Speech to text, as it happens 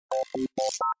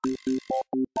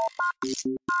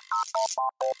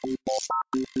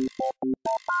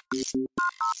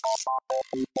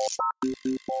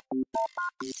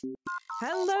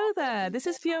Hello there, this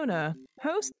is Fiona,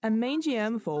 host and main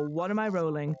GM for What Am I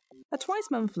Rolling, a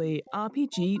twice-monthly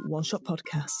RPG one-shot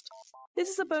podcast. This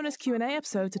is a bonus Q&A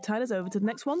episode to tide us over to the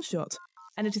next one-shot,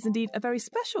 and it is indeed a very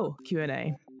special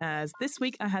Q&A, as this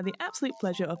week I had the absolute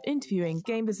pleasure of interviewing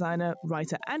game designer,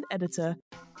 writer and editor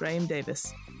Graeme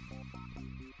Davis.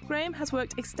 Graeme has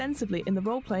worked extensively in the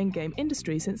role-playing game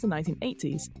industry since the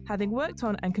 1980s, having worked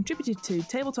on and contributed to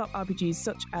tabletop RPGs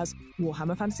such as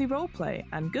Warhammer Fantasy Roleplay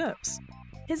and GURPS.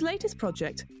 His latest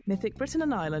project, Mythic Britain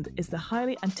and Ireland, is the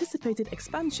highly anticipated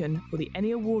expansion for the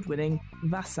Emmy Award-winning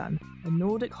Vaesen, a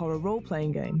Nordic horror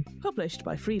role-playing game, published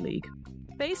by Free League.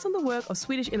 Based on the work of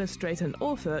Swedish illustrator and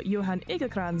author Johan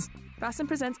Egerkrans, Vaesen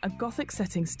presents a gothic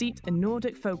setting steeped in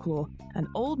Nordic folklore and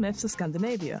old myths of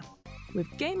Scandinavia, with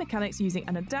game mechanics using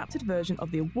an adapted version of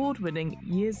the award-winning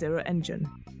Year Zero engine.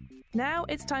 Now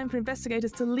it's time for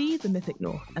investigators to leave the Mythic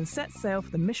North and set sail for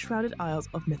the mist-shrouded isles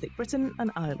of Mythic Britain and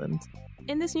Ireland.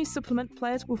 In this new supplement,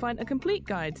 players will find a complete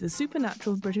guide to the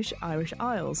supernatural British-Irish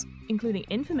Isles, including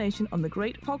information on the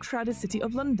great fog-shrouded city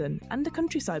of London and the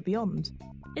countryside beyond.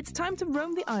 It's time to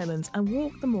roam the islands and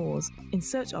walk the moors in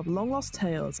search of long-lost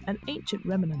tales and ancient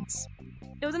remnants.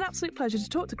 It was an absolute pleasure to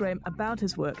talk to Graeme about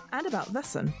his work and about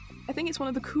Vaesen. I think it's one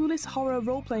of the coolest horror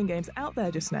role-playing games out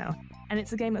there just now, and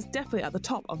it's a game that's definitely at the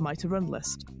top of my to-run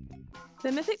list.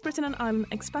 The Mythic Britain and Ireland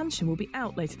expansion will be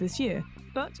out later this year,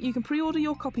 but you can pre-order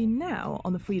your copy now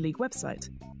on the Free League website.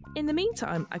 In the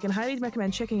meantime, I can highly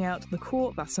recommend checking out the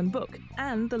core Vaesen book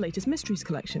and the latest Mysteries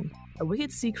collection, A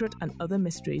Wicked Secret and Other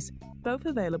Mysteries, both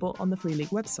available on the Free League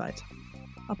website.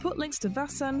 I'll put links to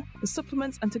Vaesen, the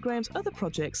supplements and to Graeme's other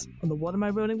projects on the What Am I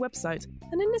Rolling website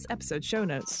and in this episode's show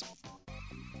notes.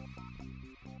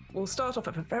 We'll start off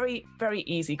with a very, very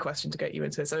easy question to get you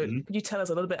into. So could you tell us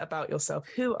a little bit about yourself?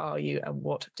 Who are you and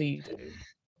what do you do?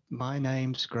 My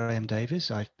name's Graeme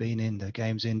Davis. I've been in the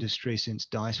games industry since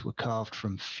dice were carved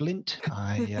from flint.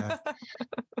 I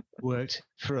worked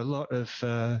for a lot of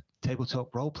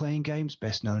tabletop role-playing games,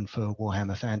 best known for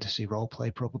Warhammer Fantasy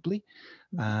Roleplay probably,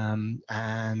 and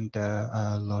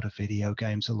a lot of video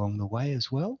games along the way as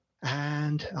well.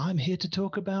 And I'm here to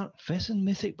talk about Vaesen,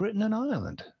 Mythic Britain and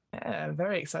Ireland. Yeah, I'm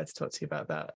very excited to talk to you about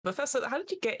that. But first, how did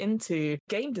you get into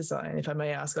game design, if I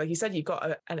may ask? Like you said, you've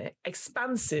got an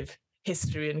expansive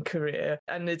history and career,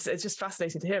 and it's just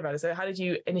fascinating to hear about it. So how did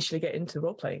you initially get into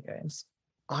role-playing games?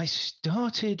 I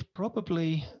started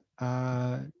probably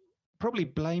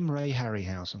blame Ray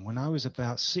Harryhausen. When I was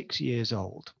about 6 years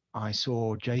old, I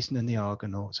saw Jason and the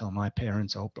Argonauts on my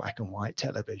parents' old black and white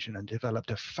television and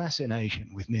developed a fascination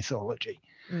with mythology.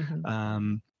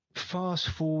 Fast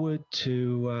forward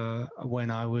to when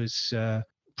I was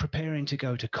preparing to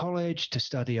go to college to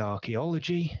study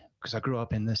archaeology, because I grew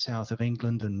up in the south of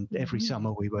England, and every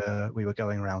summer we were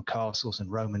going around castles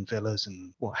and Roman villas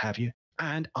and what have you.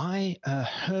 And I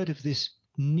heard of this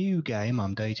new game,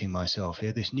 I'm dating myself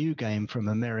here, this new game from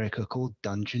America called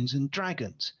Dungeons and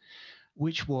Dragons,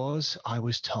 which was, I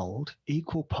was told,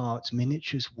 equal parts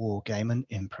miniatures war game and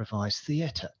improvised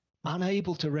theatre.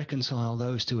 Unable to reconcile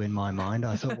those two in my mind,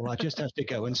 I thought, well, I just have to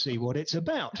go and see what it's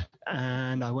about.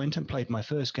 And I went and played my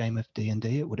first game of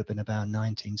D&D. It would have been about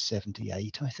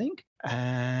 1978, I think.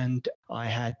 And I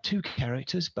had two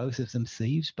characters, both of them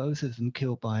thieves, both of them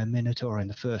killed by a minotaur in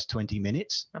the first 20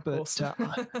 minutes. But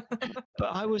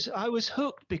I was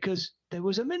hooked because there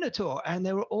was a minotaur and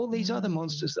there were all these other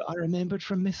monsters that I remembered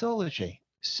from mythology.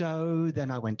 So then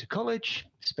I went to college,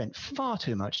 spent far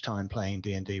too much time playing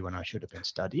D&D when I should have been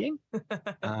studying.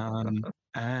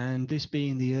 And this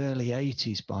being the early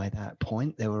 80s by that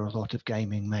point, there were a lot of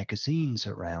gaming magazines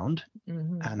around.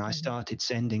 And I started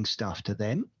sending stuff to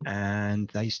them, and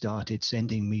they started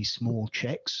sending me small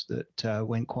checks that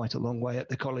went quite a long way at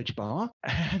the college bar.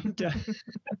 And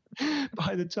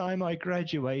by the time I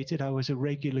graduated, I was a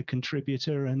regular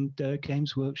contributor, and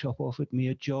Games Workshop offered me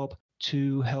a job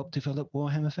to help develop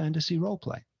Warhammer Fantasy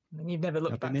Roleplay. And you've never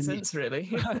looked back since,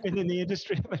 really. I've been in the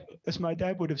industry, as my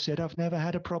dad would have said, I've never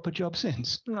had a proper job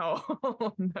since. No,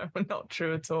 no, not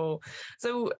true at all.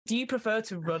 So do you prefer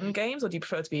to run games or do you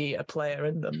prefer to be a player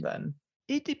in them then?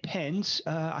 It depends.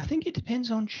 I think it depends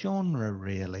on genre,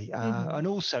 really, and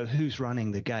also who's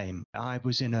running the game. I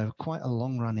was in quite a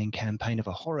long-running campaign of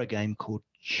a horror game called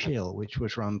Chill, which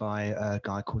was run by a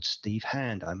guy called Steve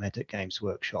Hand I met at Games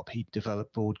Workshop. He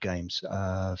developed board games.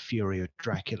 Fury of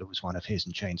Dracula was one of his,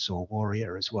 and Chainsaw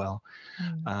Warrior as well.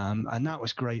 And that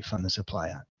was great fun as a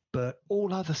player. But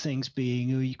all other things being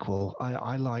equal,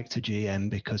 I like to GM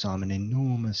because I'm an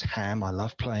enormous ham. I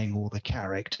love playing all the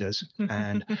characters.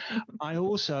 And I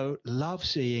also love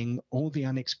seeing all the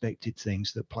unexpected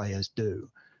things that players do.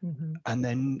 And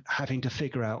then having to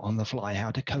figure out on the fly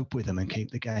how to cope with them and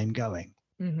keep the game going.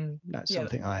 That's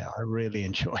something I really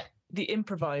enjoy. The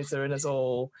improviser in us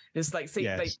all is like, see,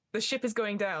 Yes. like the ship is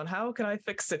going down. How can I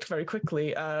fix it very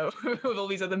quickly with all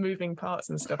these other moving parts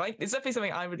and stuff? It's definitely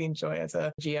something I really enjoy as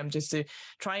a GM, just to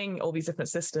trying all these different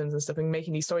systems and stuff and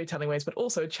making these storytelling ways, but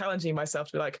also challenging myself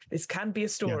to be like, this can be a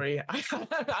story. Yeah.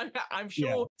 I'm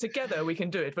sure together we can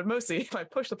do it, but mostly if I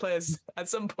push the players at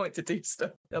some point to do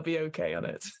stuff, they'll be okay on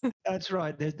it. That's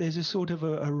right. There's a sort of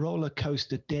a roller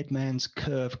coaster, dead man's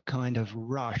curve kind of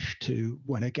rush to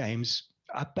when a game's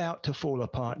about to fall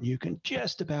apart and you can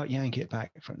just about yank it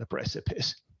back from the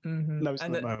precipice. Those are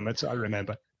the moments I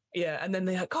remember. Yeah, and then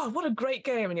they're like, God, what a great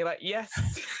game. And you're like, yes,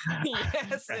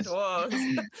 yes, it was.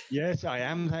 Yes, I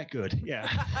am that good. Yeah.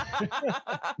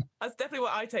 That's definitely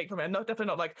what I take from it. Definitely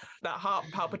not like that heart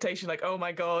palpitation, like, oh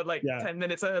my God, like 10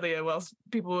 minutes earlier, whilst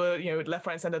people were, left,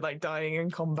 right, and center, like dying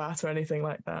in combat or anything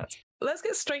like that. Let's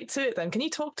get straight to it then. Can you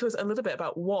talk to us a little bit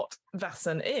about what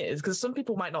Vaesen is? Because some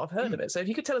people might not have heard of it. So if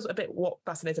you could tell us a bit what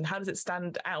Vaesen is and how does it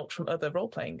stand out from other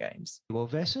role-playing games? Well,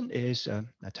 Vaesen is a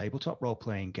tabletop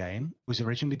role-playing game. It was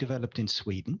originally developed in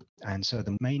Sweden. And so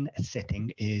the main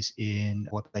setting is in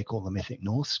what they call the Mythic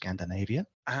North, Scandinavia.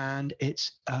 And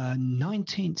it's a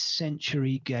 19th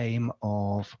century game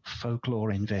of folklore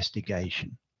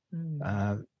investigation.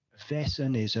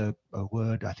 Vaesen is a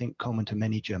word, I think, common to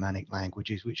many Germanic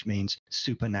languages, which means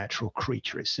supernatural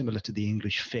creature. It's similar to the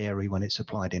English fairy when it's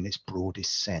applied in its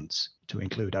broadest sense to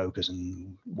include ogres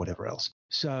and whatever else.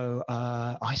 So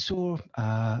I saw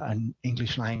an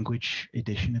English language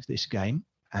edition of this game.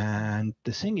 And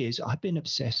the thing is, I've been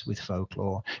obsessed with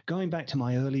folklore. Going back to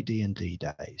my early D&D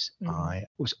days, I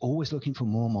was always looking for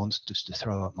more monsters to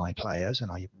throw at my players,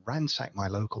 and I ransacked my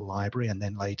local library and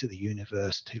then later the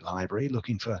university library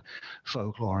looking for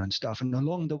folklore and stuff. And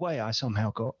along the way, I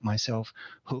somehow got myself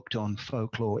hooked on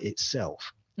folklore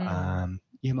itself.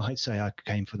 You might say I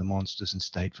came for the monsters and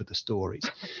stayed for the stories.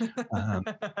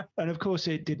 And of course,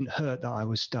 it didn't hurt that I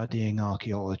was studying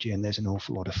archaeology, and there's an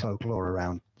awful lot of folklore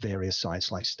around various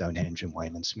sites like Stonehenge and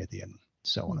Wayland Smithy and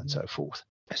so on and so forth.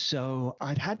 So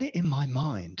I'd had it in my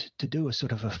mind to do a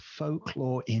sort of a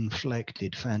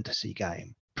folklore-inflected fantasy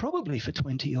game, probably for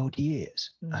 20 odd years.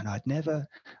 And I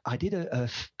did a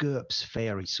GURPS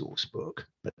fairy source book,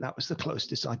 but that was the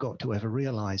closest I got to ever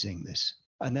realizing this.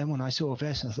 And then when I saw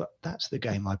Vaesen, I thought, that's the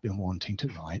game I've been wanting to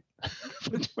write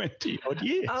for 20 odd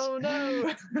years. Oh,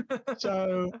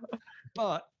 no.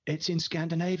 But it's in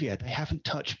Scandinavia. They haven't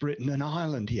touched Britain and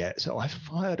Ireland yet. So I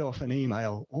fired off an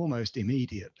email almost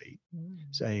immediately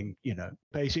saying,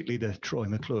 basically the Troy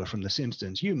McClure from The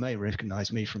Simpsons, you may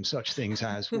recognize me from such things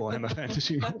as Warhammer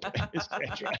Fantasy,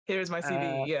 etc. Here is my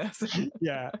CV, yes.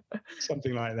 Yeah,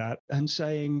 something like that. And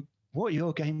saying what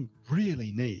your game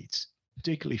really needs,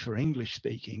 particularly for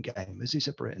English-speaking gamers, is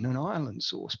a Britain and Ireland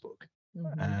source book.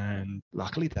 And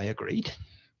luckily they agreed.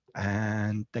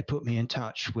 And they put me in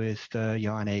touch with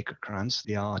Johan Egerkrans,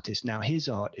 the artist. Now, his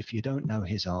art, if you don't know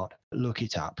his art, look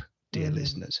it up, dear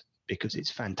listeners, because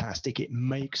it's fantastic. It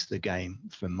makes the game,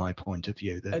 from my point of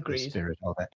view, the spirit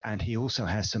of it. And he also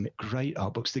has some great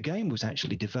art books. The game was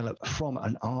actually developed from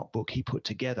an art book he put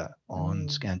together on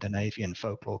Scandinavian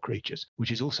folklore creatures,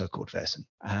 which is also called Vaesen.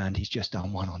 And he's just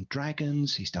done one on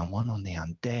dragons. He's done one on the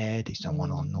undead. He's done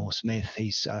one on Norse myth.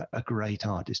 He's a great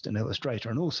artist and illustrator,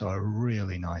 and also a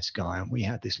really nice guy. And we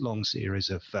had this long series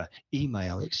of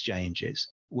email exchanges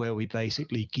where we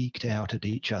basically geeked out at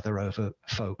each other over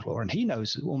folklore. And he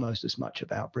knows almost as much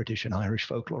about British and Irish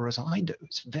folklore as I do.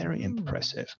 It's very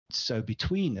impressive. So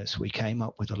between us, we came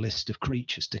up with a list of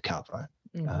creatures to cover,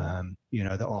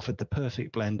 that offered the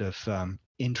perfect blend of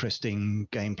interesting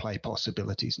gameplay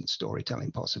possibilities and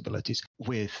storytelling possibilities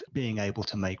with being able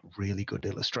to make really good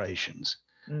illustrations.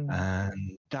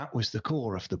 And that was the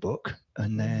core of the book.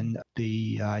 And then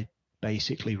I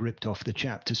basically ripped off the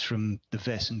chapters from the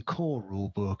Vaesen core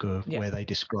rulebook of where they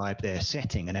describe their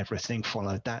setting and everything,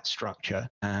 followed that structure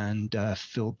and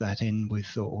filled that in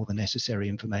with all the necessary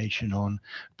information on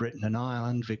Britain and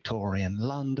Ireland, Victorian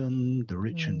London, the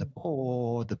rich and the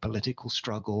poor, the political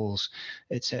struggles,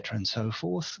 etc. and so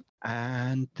forth.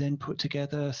 And then put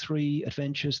together 3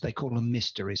 adventures. They call them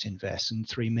mysteries in Vaesen,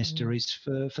 3 mysteries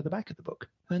for the back of the book.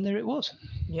 And there it was.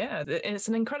 Yeah, it's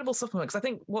an incredible supplement, because I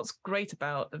think what's great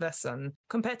about Vaesen,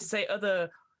 compared to, say, other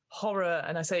horror,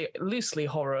 and I say loosely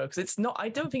horror because it's not, I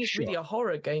don't think it's really a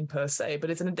horror game per se, but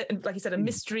it's like you said, a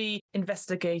mystery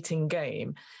investigating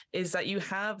game, is that you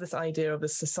have this idea of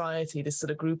this society, this sort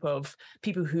of group of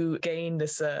people who gain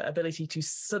this ability to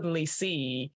suddenly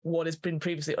see what has been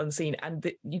previously unseen, and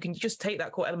you can just take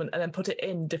that core element and then put it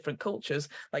in different cultures,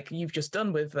 like you've just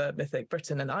done with Mythic,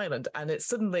 Britain and Ireland, and it's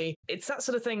that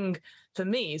sort of thing for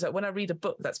me. Is that when I read a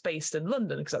book that's based in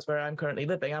London, because that's where I'm currently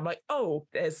living, I'm like, oh,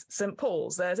 there's St.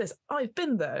 Paul's, there's this, I've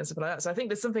been there, and something like that. So I think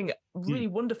there's something really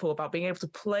wonderful about being able to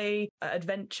play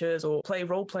adventures or play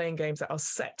role-playing games that are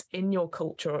set in your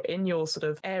culture or in your sort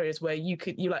of areas where you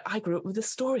like, I grew up with this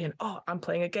story and I'm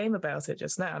playing a game about it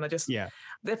just now. And I just,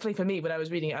 definitely for me, when I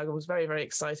was reading it, I was very, very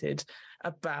excited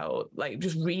about like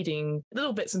just reading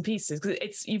little bits and pieces,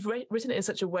 because you've written it in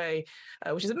such a way,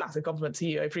 which is a massive compliment to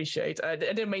you. I appreciate. I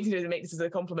didn't mean to make this as a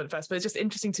compliment first, but it's just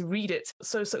interesting to read it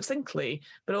so succinctly,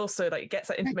 but also like it gets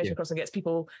that information across and gets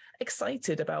people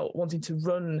excited about wanting to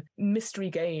run mystery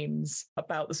games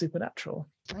about the supernatural.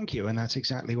 Thank you. And that's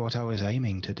exactly what I was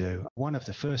aiming to do. One of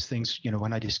the first things,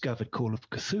 when I discovered Call of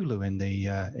Cthulhu in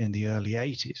the early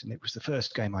 80s, and it was the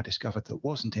first game I discovered that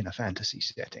wasn't in a fantasy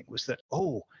setting, was that,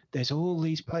 there's all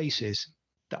these places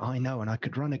that I know, and I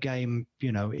could run a game,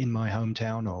 in my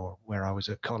hometown or where I was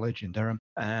at college in Durham,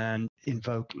 and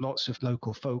invoke lots of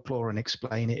local folklore and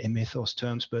explain it in mythos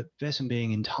terms, but Vaesen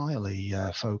being entirely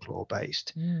folklore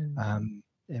based.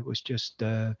 It was just,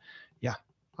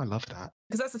 I love that.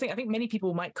 Because that's the thing, I think many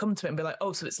people might come to it and be like,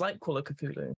 oh, so it's like Call of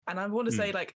Cthulhu. And I want to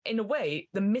say, like, in a way,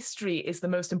 the mystery is the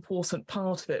most important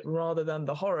part of it rather than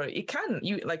the horror. We can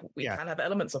have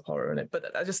elements of horror in it, but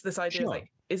just this idea,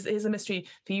 like, is a mystery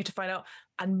for you to find out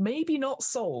and maybe not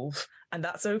solve, and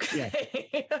that's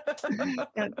okay.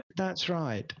 Yeah, that's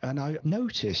right. And I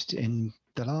noticed in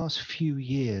the last few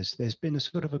years, there's been a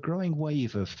sort of a growing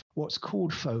wave of what's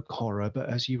called folk horror, but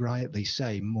as you rightly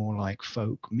say, more like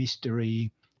folk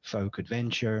mystery, folk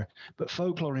adventure, but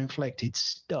folklore-inflected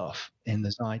stuff in the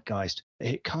zeitgeist.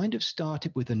 It kind of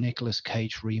started with the Nicolas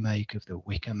Cage remake of The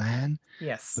Wicker Man.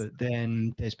 Yes. But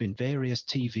then there's been various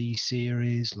TV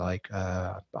series, like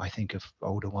I think of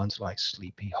older ones like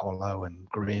Sleepy Hollow and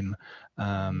Grimm.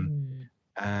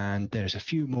 And there's a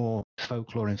few more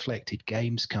folklore-inflected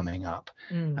games coming up.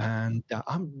 And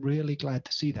I'm really glad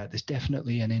to see that. There's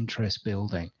definitely an interest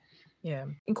building. Yeah.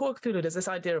 In Call of Cthulhu, there's this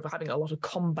idea of having a lot of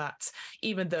combat,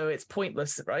 even though it's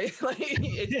pointless, right?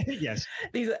 Yes.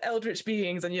 These are eldritch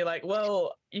beings, and you're like,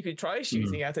 well, you could try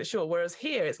shooting at it, sure. Whereas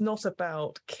here, it's not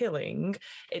about killing.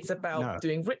 It's about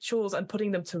doing rituals and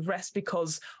putting them to rest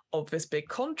because of this big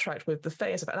contract with the Fae.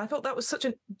 And I thought that was such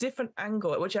a different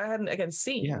angle, which I hadn't, again,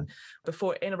 seen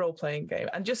before in a role-playing game.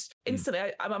 And just instantly,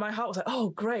 my heart was like,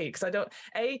 oh, great, because I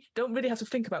don't really have to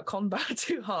think about combat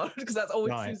too hard, because that's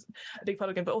always a big part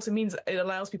of the game, but also means it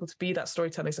allows people to be that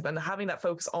storytelling stuff and having that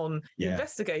focus on the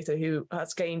investigator who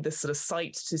has gained this sort of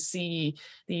sight to see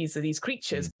these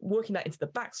creatures, working that into the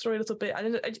backstory a little bit.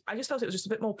 I just felt it was just a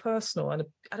bit more personal, and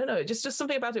I don't know, just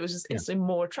something about it was just instantly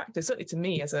more attractive, certainly to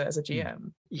me as a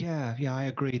GM. Yeah, I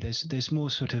agree. There's more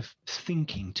sort of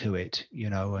thinking to it,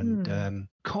 and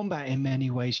combat in many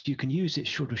ways, you can use it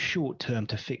sort of short term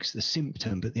to fix the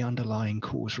symptom, but the underlying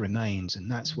cause remains,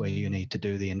 and that's where you need to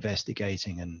do the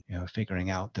investigating and figuring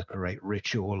out the correct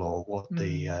ritual or what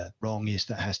the wrong is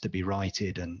that has to be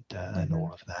righted and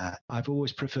all of that. I've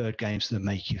always preferred games that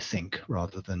make you think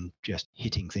rather than just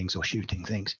hitting things or shooting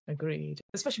things. Agreed.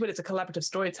 Especially when it's a collaborative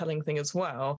storytelling thing as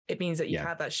well. It means that you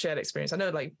have that shared experience. I know,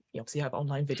 like, you obviously have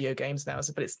online video games now,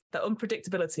 but it's that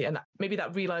unpredictability and maybe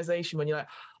that realization when you're like,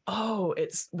 oh,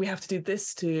 we have to do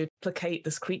this to placate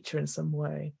this creature in some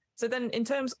way. So then in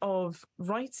terms of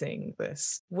writing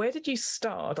this, where did you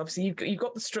start? Obviously, you've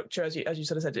got the structure, as you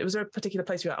sort of said. Was there a particular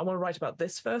place where I want to write about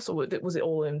this first, or was it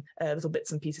all in little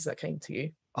bits and pieces that came to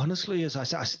you? Honestly, as I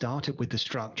said, I started with the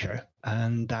structure,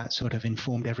 and that sort of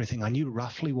informed everything. I knew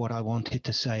roughly what I wanted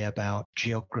to say about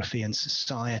geography and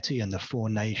society and the four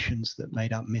nations that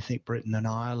made up Mythic Britain and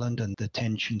Ireland and the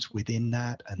tensions within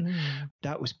that. And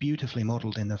that was beautifully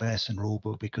modelled in the Vaesen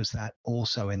rulebook, because that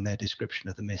also in their description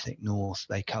of the Mythic North,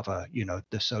 they cover,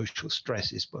 the social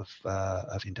stresses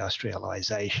of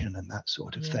industrialization and that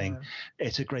sort of thing.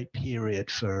 It's a great period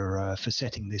for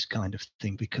setting this kind of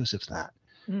thing because of that.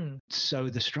 So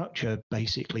the structure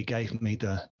basically gave me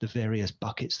the various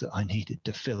buckets that I needed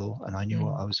to fill, and I knew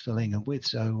what I was filling them with.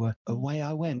 So away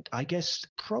I went. I guess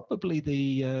probably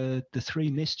the three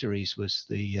mysteries was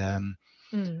the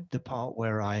the part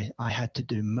where I had to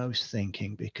do most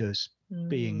thinking, because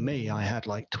being me, I had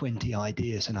like 20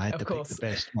 ideas and I had to pick the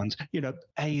best ones.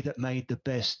 That made the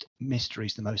best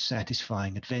mysteries, the most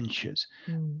satisfying adventures,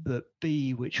 but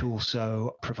B, which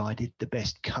also provided the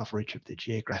best coverage of the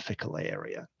geographical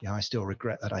area. I still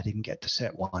regret that I didn't get to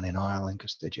set one in Ireland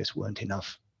because there just wasn't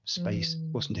enough space.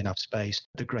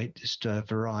 The greatest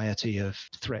variety of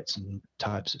threats and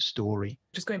types of story.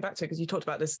 Just going back to it, because you talked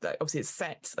about this, obviously it's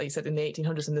set, like you said, in the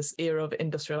 1800s, in this era of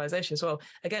industrialization as well.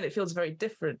 Again, it feels very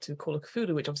different to Call of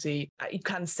Cthulhu, which obviously you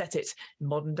can set it in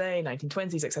modern day,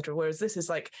 1920s, etc. Whereas this is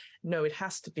like, no, it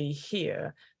has to be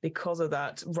here because of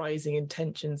that rising in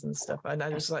tensions and stuff. And I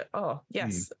was like, oh,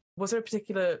 yes. Was there a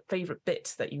particular favourite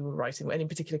bit that you were writing? Any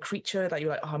particular creature that you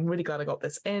were like, oh, I'm really glad I got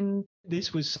this in?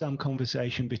 This was some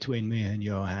conversation between me and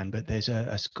Johan, but there's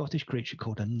a Scottish creature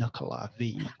called a Knuckler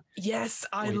V. Yes,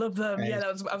 I love them. Yeah,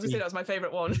 I was going to say that was my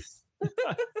favourite one.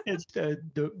 It's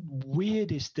the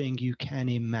weirdest thing you can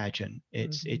imagine.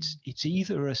 It's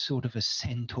either a sort of a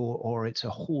centaur or it's a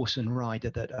horse and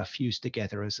rider that are fused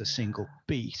together as a single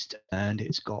beast, and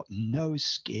it's got no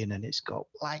skin and it's got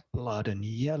black blood and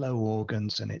yellow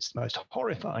organs, and it's the most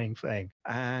horrifying thing.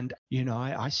 And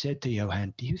I said to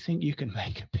Johan, do you think you can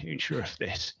make a picture of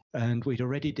this? And we'd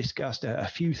already discussed a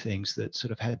few things that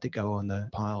sort of had to go on the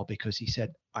pile, because he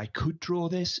said, I could draw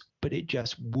this, but it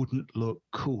just wouldn't look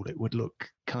cool. It would look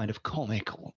kind of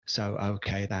comical. So,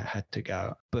 okay, that had to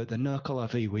go. But the Nurgle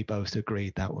V, we both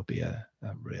agreed that would be a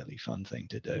really fun thing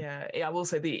to do. Yeah, I will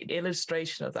say the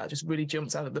illustration of that just really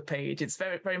jumps out of the page. It's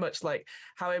very, very much like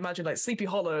how I imagine like Sleepy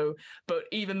Hollow, but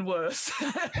even worse.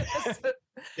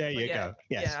 There you go.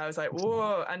 Yes. Yeah, I was like,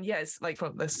 whoa. And yes, like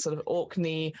from this sort of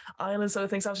Orkney Island sort of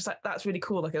things, I was just like, that's really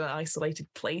cool, like an isolated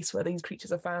place where these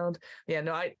creatures are found. Yeah,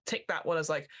 no, I ticked that one as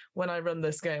like, when I run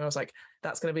this game, I was like,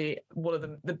 that's going to be one of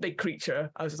the big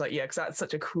creature. I was just like, yeah, because that's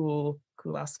such a cool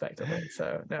aspect of it.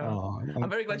 So no, I'm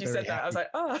very glad you said that. I was like,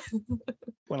 oh.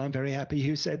 Well, I'm very happy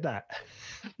you said that.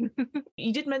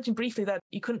 You did mention briefly that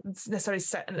you couldn't necessarily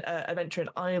set an adventure in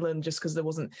Ireland just because there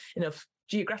wasn't enough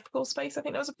geographical space. I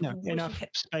think there was enough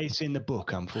space in the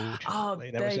book,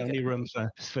 unfortunately. There was only room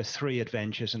for 3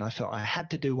 adventures, and I felt I had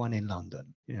to do one in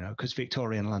London, because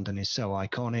Victorian London is so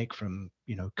iconic, from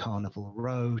Carnival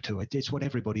Row to it's what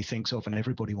everybody thinks of, and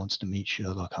everybody wants to meet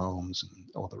Sherlock Holmes and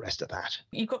all the rest of that.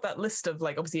 You've got that list of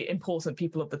like obviously important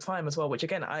people of the time as well, which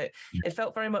again it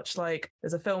felt very much like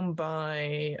there's a film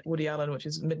by Woody Allen which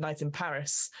is Midnight in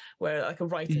Paris, where like a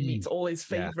writer meets all his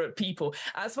favorite people.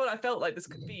 That's what I felt like this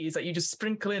could be, is that you just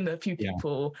sprinkle in a few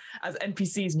people as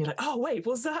NPCs and you're like, oh wait,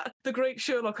 was that the great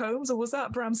Sherlock Holmes or was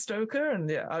that Bram Stoker? And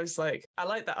yeah, I was like, I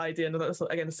like that idea. And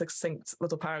again, a succinct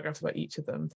little paragraph about each of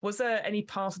them. Was there any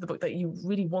part of the book that you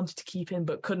really wanted to keep in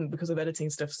but couldn't because of editing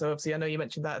stuff? So obviously I know you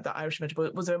mentioned that Irish adventure,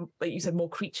 but was there, like you said, more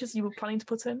creatures you were planning to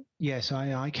put in? Yes,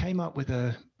 I came up with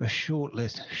a short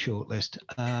list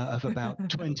of about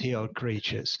 20 odd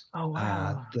creatures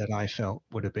that I felt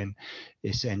would have been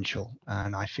essential.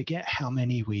 And I forget how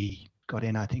many we got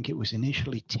in. I think it was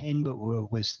initially 10, but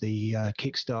was the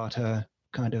Kickstarter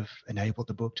kind of enabled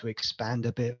the book to expand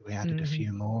a bit. We added a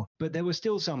few more, but there were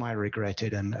still some I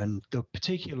regretted. And the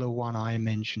particular one I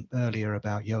mentioned earlier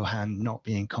about Johan not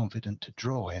being confident to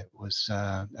draw it was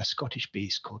a Scottish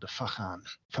beast called a Vaesen.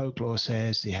 Folklore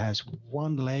says he has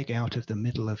one leg out of the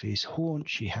middle of his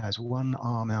haunch, he has one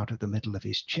arm out of the middle of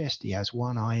his chest, he has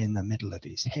one eye in the middle of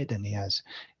his head, and he has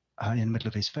in the middle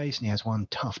of his face, and he has one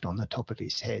tuft on the top of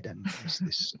his head, and he's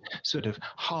this sort of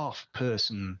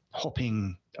half-person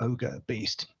hopping ogre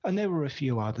beast. And there were a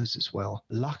few others as well.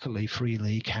 Luckily, Free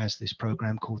League has this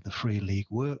program called the Free League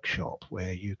Workshop,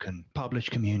 where you can publish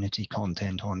community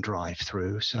content on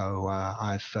drive-through. So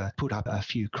I've put up a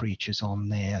few creatures on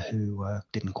there who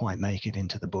didn't quite make it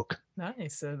into the book.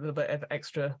 Nice, a little bit of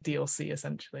extra DLC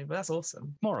essentially, but that's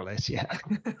awesome. More or less, yeah.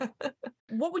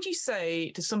 What would you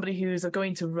say to somebody who's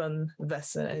going to run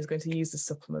Vaesen and is going to use the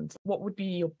supplement? What would be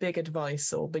your big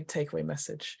advice or big takeaway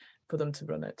message for them to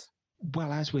run it?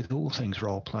 Well, as with all things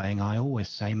role-playing, I always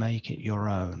say make it your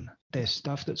own. There's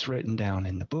stuff that's written down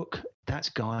in the book. That's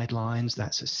guidelines.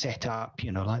 That's a setup,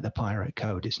 like the Pirate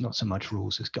Code. It's not so much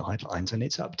rules as guidelines, and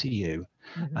it's up to you.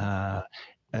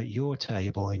 At your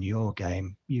table, in your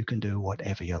game, you can do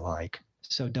whatever you like.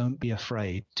 So don't be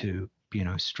afraid to,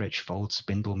 stretch, fold,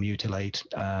 spindle, mutilate,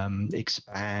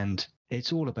 expand.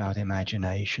 It's all about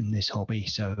imagination, this hobby.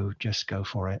 So just go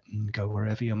for it and go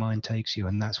wherever your mind takes you.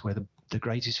 And that's where the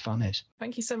greatest fun is.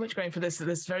 Thank you so much, Graeme, for this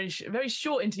very very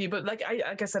short interview. But like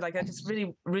I said, I just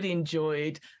really, really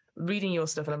enjoyed reading your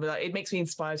stuff, and I'm like, it makes me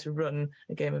inspired to run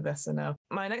a game of Vaesen now.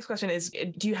 My next question is,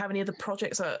 do you have any other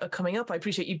projects that are coming up? I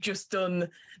appreciate you've just done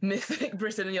Mythic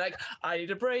Britain and you're like, I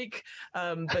need a break.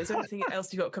 But is there anything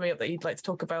else you've got coming up that you'd like to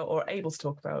talk about or able to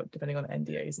talk about, depending on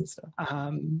NDAs and stuff?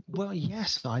 Well,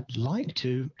 yes, I'd like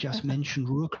to just mention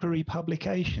Rookery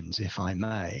Publications, if I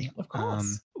may. Of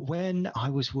course. When I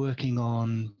was working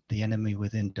on The Enemy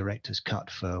Within Director's Cut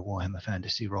for Warhammer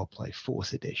Fantasy Roleplay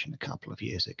 4th edition a couple of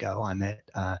years ago, I met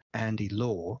Andy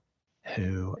Law,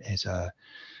 who is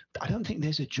I don't think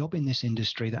there's a job in this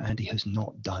industry that Andy has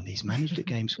not done. He's managed a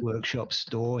Games Workshop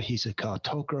store. He's a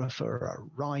cartographer, a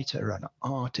writer, an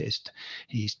artist.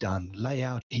 He's done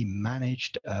layout. He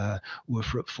managed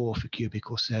Wolfrup 4 for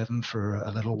Cubicle 7 for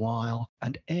a little while.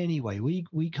 And anyway,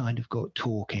 we kind of got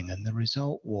talking, and the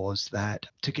result was that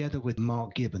together with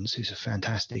Mark Gibbons, who's a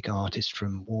fantastic artist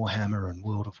from Warhammer and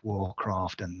World of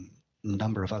Warcraft and a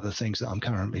number of other things that I'm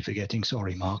currently forgetting.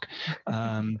 Sorry, Mark.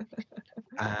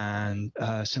 And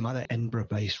some other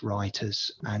Edinburgh-based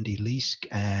writers, Andy Leask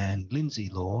and Lindsay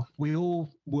Law. We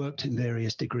all worked in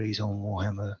various degrees on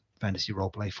Warhammer Fantasy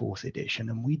Roleplay 4th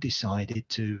edition, and we decided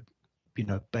to,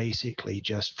 basically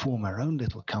just form our own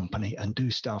little company and do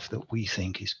stuff that we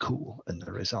think is cool. And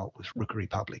the result was Rookery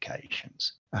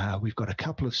Publications. We've got a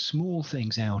couple of small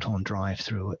things out on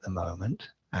drive-through at the moment.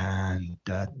 And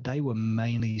they were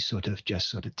mainly sort of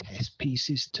test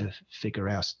pieces to figure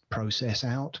our process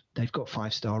out. They've got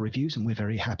 5-star reviews, and we're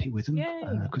very happy with them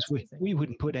because we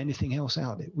wouldn't put anything else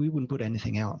out. We wouldn't put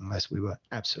anything out unless we were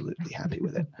absolutely happy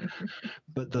with it.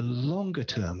 But the longer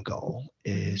term goal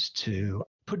is to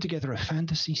put together a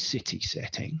fantasy city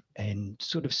setting in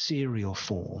sort of serial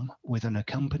form with an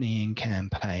accompanying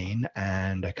campaign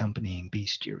and accompanying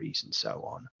bestiaries and so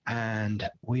on. And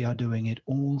we are doing it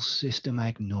all system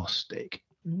agnostic.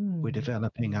 We're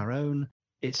developing our own.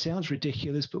 It sounds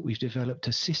ridiculous, but we've developed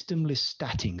a systemless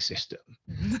statting system.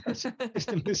 A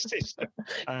systemless system.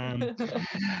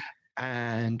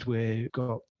 And we've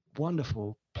got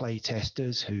wonderful play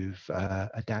testers who've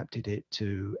adapted it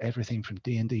to everything from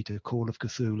D&D to Call of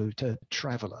Cthulhu to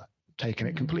Traveller, taken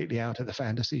it completely out of the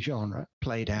fantasy genre,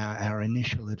 played our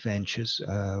initial adventures,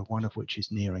 one of which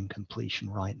is nearing completion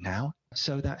right now.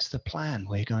 So that's the plan.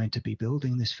 We're going to be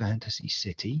building this fantasy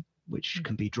city, which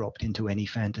can be dropped into any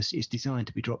fantasy, is designed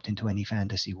to be dropped into any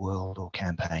fantasy world or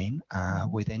campaign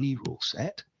with any rule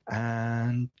set.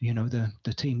 And,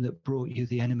 the team that brought you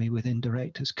The Enemy Within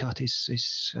Director's Cut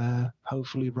is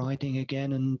hopefully writing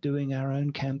again and doing our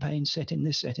own campaign set in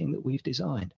this setting that we've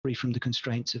designed, free from the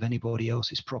constraints of anybody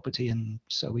else's property. And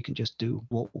so we can just do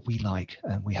what we like.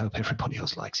 And we hope everybody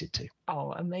else likes it too.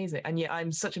 Oh, amazing. And yeah,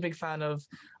 I'm such a big fan of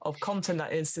content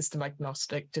that is system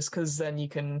agnostic, just because then you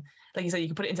can, like you said, you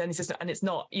can put it into any system and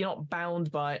you're not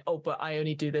bound by, but I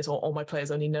only do this, or all my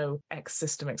players only know X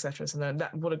system, etc. So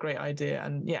what a great idea.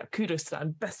 And yeah, kudos to that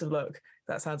and best of luck.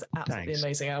 That sounds absolutely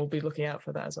amazing. I will be looking out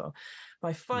for that as well.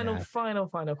 My final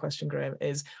question, Graeme,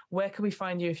 is where can we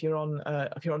find you if you're on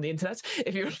the internet,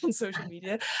 if you're on social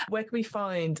media? Where can we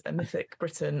find Mythic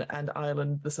Britain and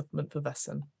Ireland, the supplement for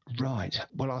Vaesen? Right.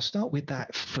 Well, I'll start with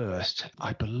that first.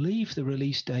 I believe the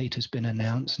release date has been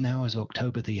announced now as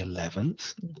October the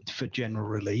 11th for general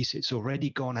release. It's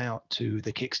already gone out to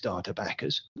the Kickstarter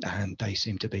backers, and they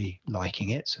seem to be liking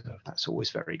it. So that's always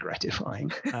very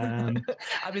gratifying.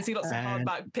 I've been seeing lots of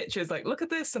hardback pictures like, look at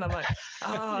this. And I'm like,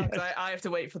 I have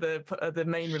to wait for the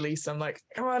main release. I'm like,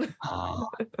 come on.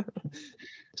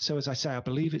 So as I say, I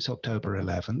believe it's October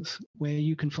 11th. Where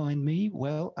you can find me?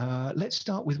 Well, let's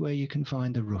start with where you can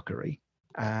find the Rookery.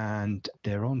 And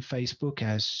they're on Facebook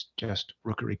as just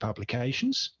Rookery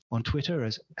Publications, on Twitter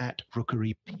as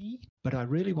 @RookeryP. But I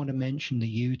really want to mention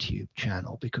the YouTube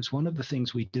channel, because one of the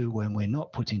things we do when we're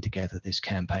not putting together this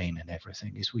campaign and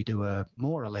everything is we do a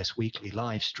more or less weekly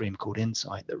live stream called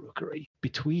Inside the Rookery.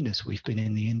 Between us, we've been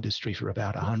in the industry for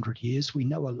about 100 years. We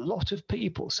know a lot of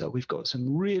people. So we've got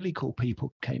some really cool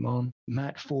people came on.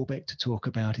 Matt Forbeck to talk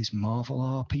about his Marvel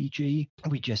RPG.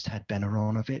 We just had Ben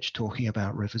Aronovich talking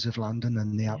about Rivers of London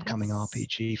and the upcoming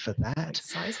RPG for that.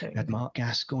 Exciting. We had Mark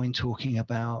Gascoigne talking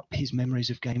about his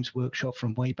memories of Games Workshop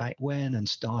from way back when and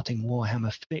starting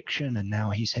Warhammer Fiction, and now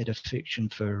he's head of fiction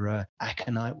for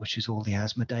Aconite, which is all the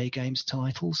Asmodee Games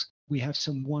titles. We have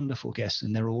some wonderful guests,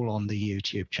 and they're all on the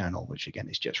YouTube channel, which again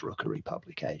is just Rookery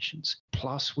Publications.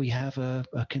 Plus, we have a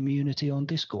community on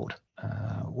Discord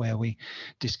where we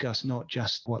discuss not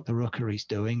just what the Rookery's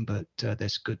doing, but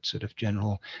there's good sort of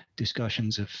general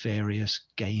discussions of various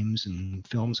games and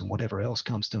films and whatever else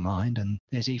comes to mind. And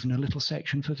there's even a little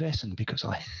section for Vaesen, because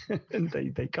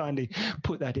they kindly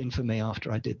put that in for me after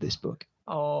I did this book.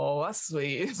 Oh, that's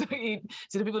sweet. So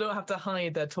the people don't have to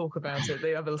hide their talk about it.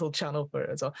 They have a little channel for it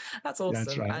as well. That's awesome.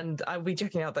 That's right. And I'll be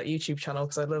checking out that YouTube channel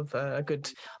because I love a good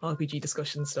RPG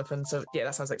discussion stuff. And so, yeah,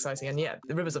 that sounds exciting. And yeah,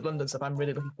 the Rivers of London stuff, I'm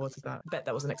really looking forward to that. I bet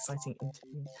that was an exciting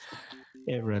interview.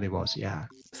 It really was, yeah.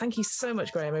 Thank you so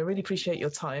much, Graeme. I really appreciate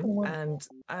your time. And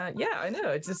yeah, I know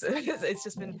it's just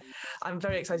been, I'm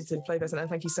very excited to play this. And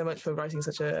thank you so much for writing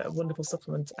such a wonderful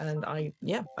supplement. And like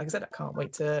I said, I can't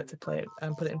wait to play it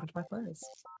and put it in front of my players.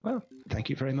 Well, thank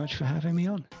you very much for having me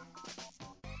on.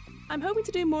 I'm hoping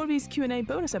to do more of these Q&A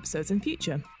bonus episodes in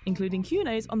future, including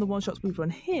Q&As on the one-shots we've run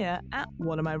here at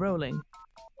What Am I Rolling?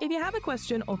 If you have a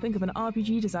question or think of an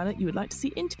RPG designer you would like to see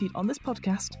interviewed on this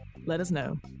podcast, let us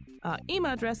know. Our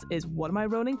email address is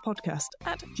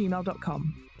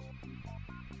whatamirollingpodcast@gmail.com.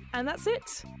 And that's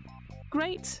it.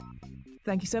 Great.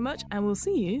 Thank you so much, and we'll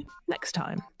see you next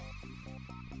time.